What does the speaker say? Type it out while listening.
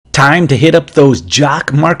Time to hit up those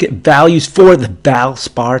Jock Market values for the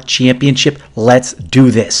Valspar Championship. Let's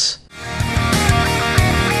do this.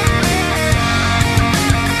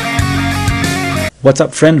 What's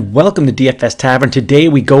up, friend? Welcome to DFS Tavern. Today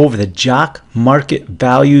we go over the Jock Market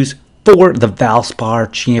values for the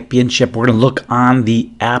Valspar Championship. We're going to look on the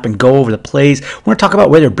app and go over the plays. We're going to talk about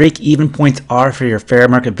where your break-even points are for your fair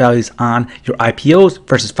market values on your IPOs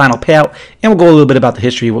versus final payout, and we'll go a little bit about the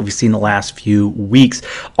history of what we've seen the last few weeks.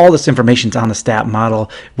 All this information is on the stat model,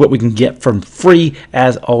 what we can get from free,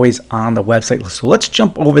 as always, on the website. So let's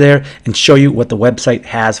jump over there and show you what the website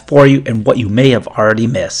has for you and what you may have already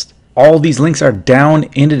missed. All these links are down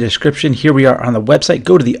in the description. Here we are on the website.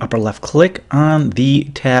 Go to the upper left, click on the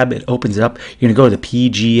tab. It opens it up. You're going to go to the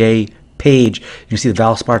PGA page. You can see the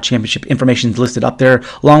Valspar Championship information is listed up there,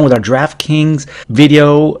 along with our DraftKings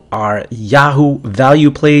video, our Yahoo Value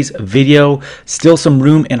Plays video, still some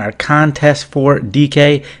room in our contest for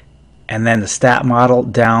DK, and then the stat model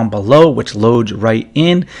down below, which loads right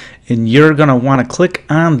in. And you're going to want to click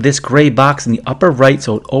on this gray box in the upper right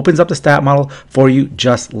so it opens up the stat model for you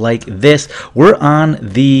just like this. We're on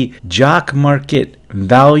the Jock Market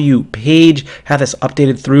value page. Have this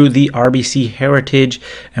updated through the RBC Heritage,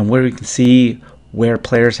 and where you can see where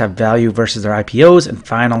players have value versus their IPOs and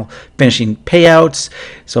final finishing payouts.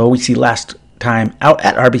 So we see last time out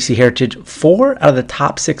at RBC Heritage, 4 out of the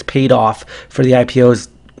top 6 paid off for the IPOs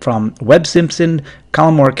from Webb Simpson,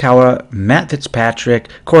 Colin Morikawa, Matt Fitzpatrick,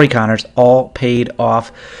 Corey Connors, all paid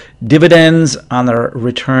off dividends on their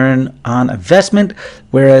return on investment,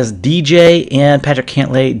 whereas DJ and Patrick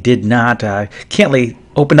Cantlay did not. Cantlay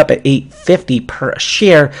opened up at $8.50 per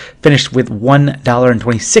share, finished with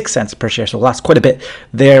 $1.26 per share, so lost quite a bit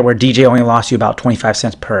there, where DJ only lost you about 25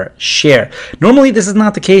 cents per share. Normally, this is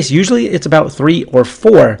not the case. Usually, it's about 3 or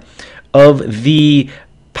 4 of the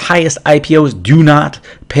highest IPOs do not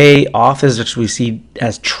pay off, as we see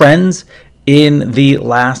as trends in the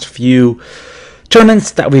last few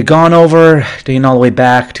tournaments that we've gone over, dating all the way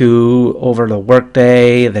back to over the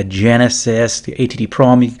Workday, the Genesis, the ATD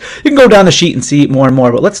Prom. You can go down the sheet and see more and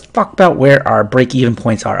more, but let's talk about where our break-even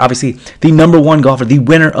points are. Obviously, the number one golfer, the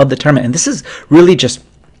winner of the tournament, and this is really just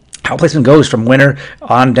how placement goes from winner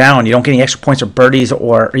on down. You don't get any extra points or birdies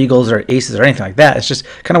or eagles or aces or anything like that. It's just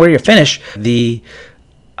kind of where you finish. The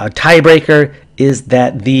tiebreaker is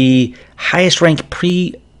that the highest ranked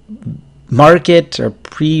pre-market or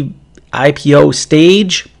pre-IPO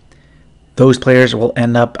stage, those players will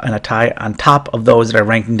end up on a tie on top of those that are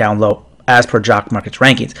ranking down low as per Jock Market's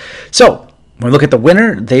rankings. So when we look at the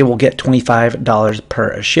winner, they will get $25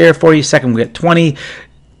 per share for you. Second, we get 20,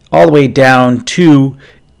 all the way down to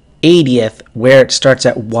 80th, where it starts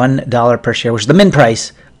at $1 per share, which is the min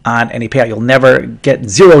price on any payout. You'll never get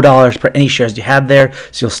 $0 per any shares you have there,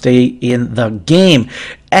 so you'll stay in the game.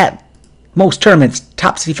 At most tournaments,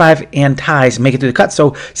 top 65 and ties make it through the cut.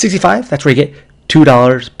 So 65, that's where you get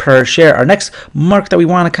 $2 per share. Our next mark that we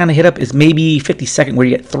want to kind of hit up is maybe 52nd, where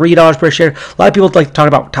you get $3 per share. A lot of people like to talk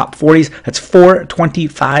about top 40s. That's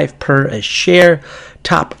 $4.25 per share.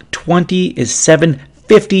 Top 20 is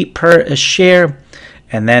 $7.50 per share.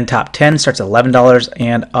 And then top 10 starts at $11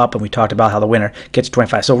 and up, and we talked about how the winner gets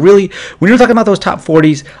 25. So really, when you're talking about those top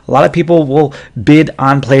 40s, a lot of people will bid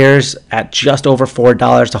on players at just over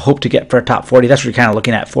 $4 to hope to get for a top 40. That's what you're kind of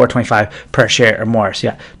looking at, $4.25 per share or more. So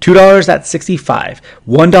yeah, $2 at 65,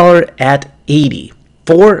 $1 at 80,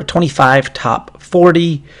 $4.25 top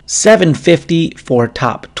 40, $7.50 for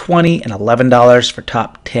top 20, and $11 for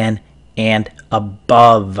top 10 and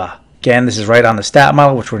above. Again, this is right on the stat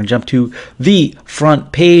model, which we're going to jump to the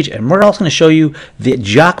front page. And we're also going to show you the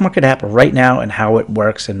Jock Market app right now and how it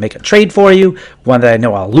works and make a trade for you, one that I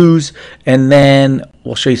know I'll lose. And then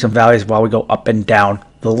we'll show you some values while we go up and down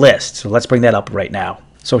the list. So let's bring that up right now.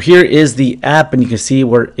 So here is the app, and you can see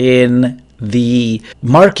we're in the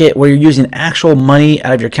market where you're using actual money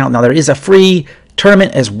out of your account. Now, there is a free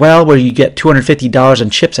tournament as well, where you get $250 in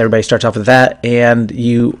chips. Everybody starts off with that, and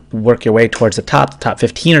you work your way towards the top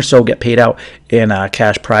 15 or so get paid out in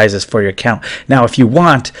cash prizes for your account. Now, if you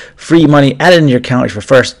want free money added in your account for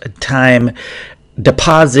first time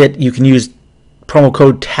deposit, you can use promo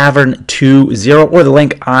code TAVERN20 or the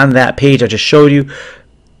link on that page I just showed you.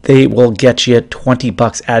 They will get you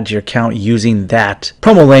 $20 added to your account using that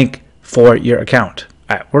promo link for your account.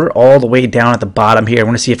 All right, we're all the way down at the bottom here. I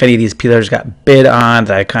want to see if any of these players got bid on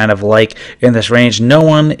that I kind of like in this range. No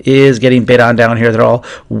one is getting bid on down here. They're all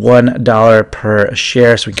 $1 per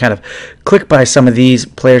share. So we can kind of click by some of these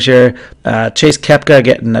players here. Chase Koepka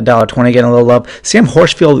getting $1.20, getting a little love. Sam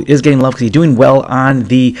Horsfield is getting love because he's doing well on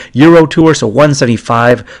the Euro Tour, so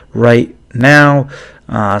 $1.75 right now.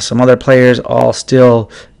 Some other players all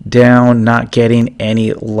still down, not getting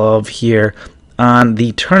any love here on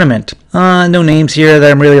the tournament. No names here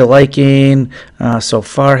that I'm really liking so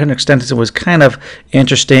far. Henrik Stenson was kind of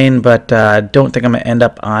interesting, but don't think I'm going to end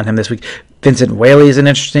up on him this week. Vincent Whaley is an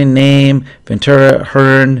interesting name. Ventura,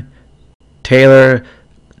 Hearn, Taylor.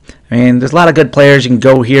 I mean, there's a lot of good players. You can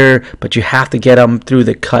go here, but you have to get them through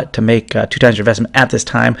the cut to make 2 times your investment at this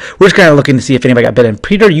time. We're just kind of looking to see if anybody got bid in.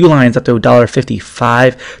 Peter Uline's up to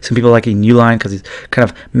 $1.55. Some people liking Uline because he kind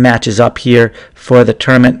of matches up here for the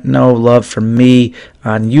tournament. No love for me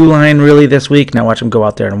on Uline really this week. Now watch him go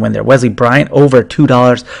out there and win there. Wesley Bryant over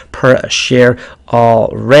 $2 per share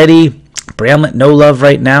already. Bramlett, no love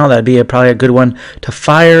right now. That'd be probably a good one to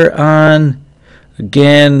fire on.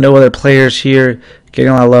 Again, no other players here getting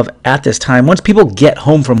a lot of love at this time. Once people get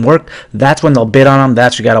home from work, that's when they'll bid on them.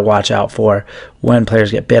 That's what you got to watch out for when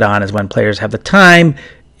players get bid on, is when players have the time.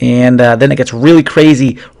 And then it gets really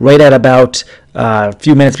crazy right at about a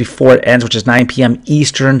few minutes before it ends, which is 9 p.m.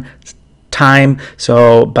 Eastern time.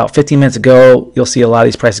 So about 15 minutes ago, you'll see a lot of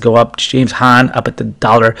these prices go up. James Hahn up at the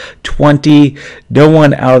 $1.20. No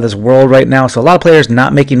one out of this world right now. So a lot of players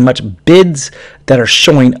not making much bids that are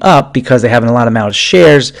showing up because they have a lot amount of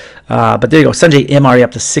shares. But there you go. Sanjay M already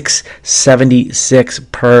up to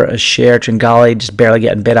 $6.76 per share. Tringale just barely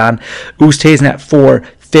getting bid on. Oosthuizen at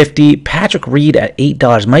 $4.50. Patrick Reed at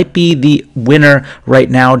 $8 might be the winner right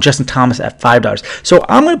now. Justin Thomas at $5. So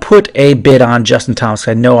I'm going to put a bid on Justin Thomas.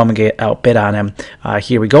 I know I'm going to get outbid on him.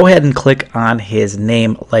 Here we go ahead and click on his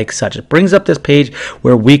name like such. It brings up this page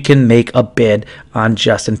where we can make a bid on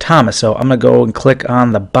Justin Thomas. So I'm going to go and click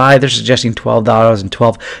on the buy. They're suggesting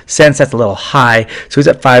 $12.12. That's a little high. So he's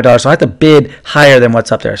at $5. So I have to bid higher than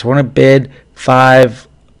what's up there. So we're going to bid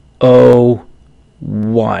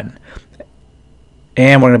 501.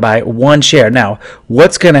 And we're going to buy 1 share. Now,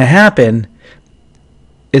 what's going to happen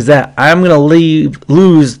is that I'm going to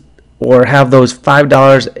lose or have those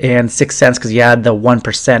 $5.06 because you add the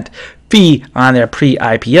 1% fee on their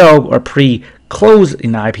pre-IPO or pre-close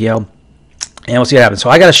in the IPO. And we'll see what happens. So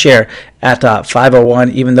I got a share at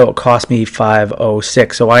 501, even though it cost me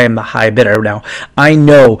 506. So I am the high bidder now. I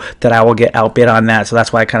know that I will get outbid on that, so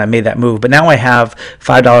that's why I kind of made that move. But now I have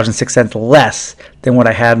 $5.06 less than what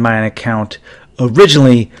I had in my account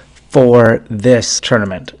originally for this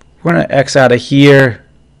tournament. We're going to X out of here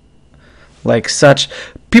like such.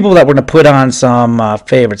 People that we're going to put on some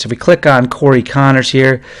favorites. If we click on Corey Conners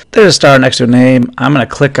here, there's a star next to a name. I'm going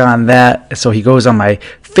to click on that so he goes on my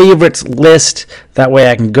favorites list. That way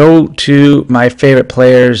I can go to my favorite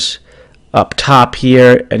players up top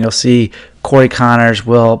here, and you'll see Corey Conners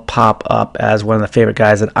will pop up as one of the favorite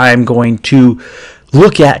guys that I'm going to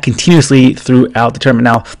look at continuously throughout the tournament.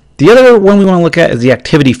 Now, the other one we want to look at is the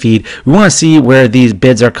activity feed. We want to see where these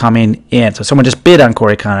bids are coming in. So someone just bid on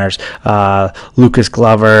Corey Conners, Lucas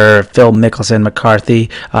Glover, Phil Mickelson,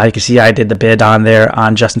 McCarthy. You can see I did the bid on there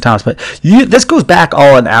on Justin Thomas. But this goes back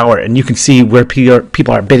all an hour, and you can see where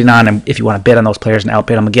people are bidding on, and if you want to bid on those players and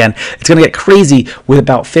outbid them again. It's going to get crazy with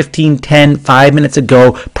about 15, 10, 5 minutes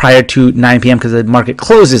ago prior to 9 p.m. because the market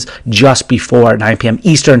closes just before 9 p.m.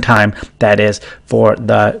 Eastern time, that is, for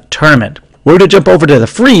the tournament. We're going to jump over to the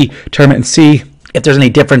free tournament and see if there's any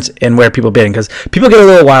difference in where people are bidding, because people get a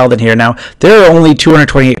little wild in here. Now, there are only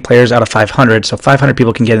 228 players out of 500, so 500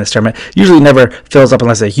 people can get in this tournament. Usually never fills up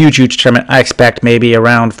unless it's a huge tournament. I expect maybe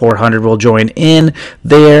around 400 will join in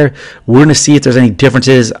there. We're going to see if there's any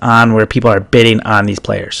differences on where people are bidding on these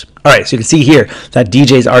players. All right, so you can see here that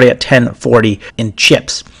DJ is already at 1040 in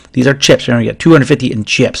chips. These are chips. You're going to get 250 in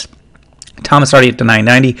chips. Thomas already at the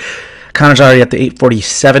 990. Connor's already at the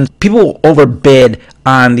 847. People overbid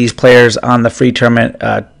on these players on the free tournament,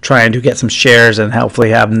 trying to get some shares and hopefully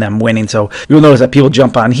having them winning. So you'll notice that people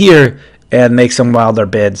jump on here and make some wilder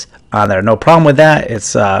bids on there. No problem with that.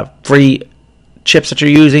 It's free chips that you're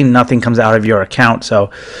using. Nothing comes out of your account. So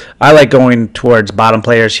I like going towards bottom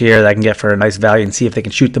players here that I can get for a nice value and see if they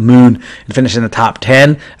can shoot the moon and finish in the top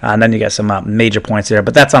 10. And then you get some major points there.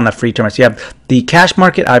 But that's on the free tournament. So you have the cash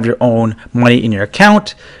market out of your own money in your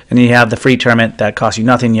account. And then you have the free tournament that costs you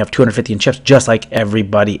nothing. You have 250 in chips just like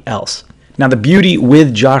everybody else. Now, the beauty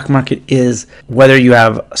with Jock Market is whether you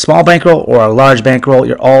have a small bankroll or a large bankroll,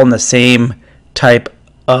 you're all in the same type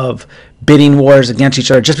of bidding wars against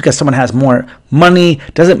each other. Just because someone has more money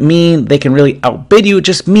doesn't mean they can really outbid you. It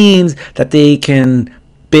just means that they can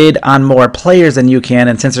bid on more players than you can,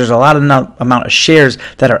 and since there's a lot of amount of shares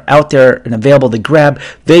that are out there and available to grab,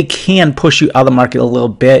 they can push you out of the market a little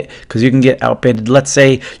bit because you can get outbid. Let's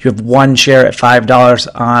say you have 1 share at $5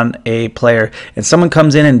 on a player, and someone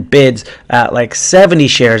comes in and bids at like 70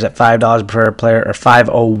 shares at $5 per player, or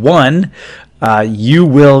 501. you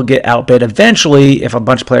will get outbid eventually if a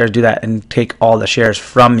bunch of players do that and take all the shares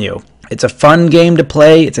from you. It's a fun game to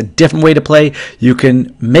play. It's a different way to play. You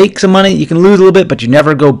can make some money. You can lose a little bit, but you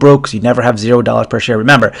never go broke, so you never have $0 per share.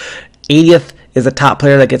 Remember, 80th is the top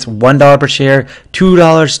player that gets $1 per share.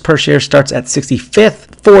 $2 per share starts at 65th,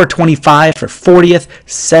 $4.25 for 40th,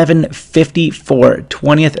 $7.50 for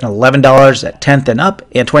 20th, and $11 at 10th and up,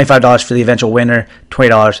 and $25 for the eventual winner,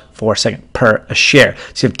 $20 for second per a share.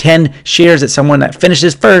 So you have 10 shares at someone that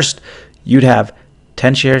finishes first. You'd have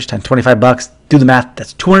 10 shares times $25. Do the math.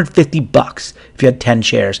 That's $250 if you had 10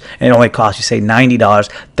 shares, and it only costs you, say, $90.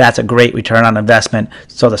 That's a great return on investment.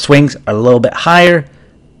 So the swings are a little bit higher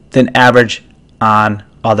than average on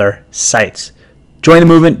other sites. Join the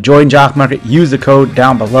movement, join Jock Market, use the code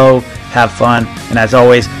down below, have fun, and as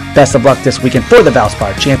always, best of luck this weekend for the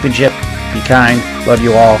Valspar Championship. Be kind, love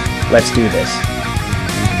you all, let's do this.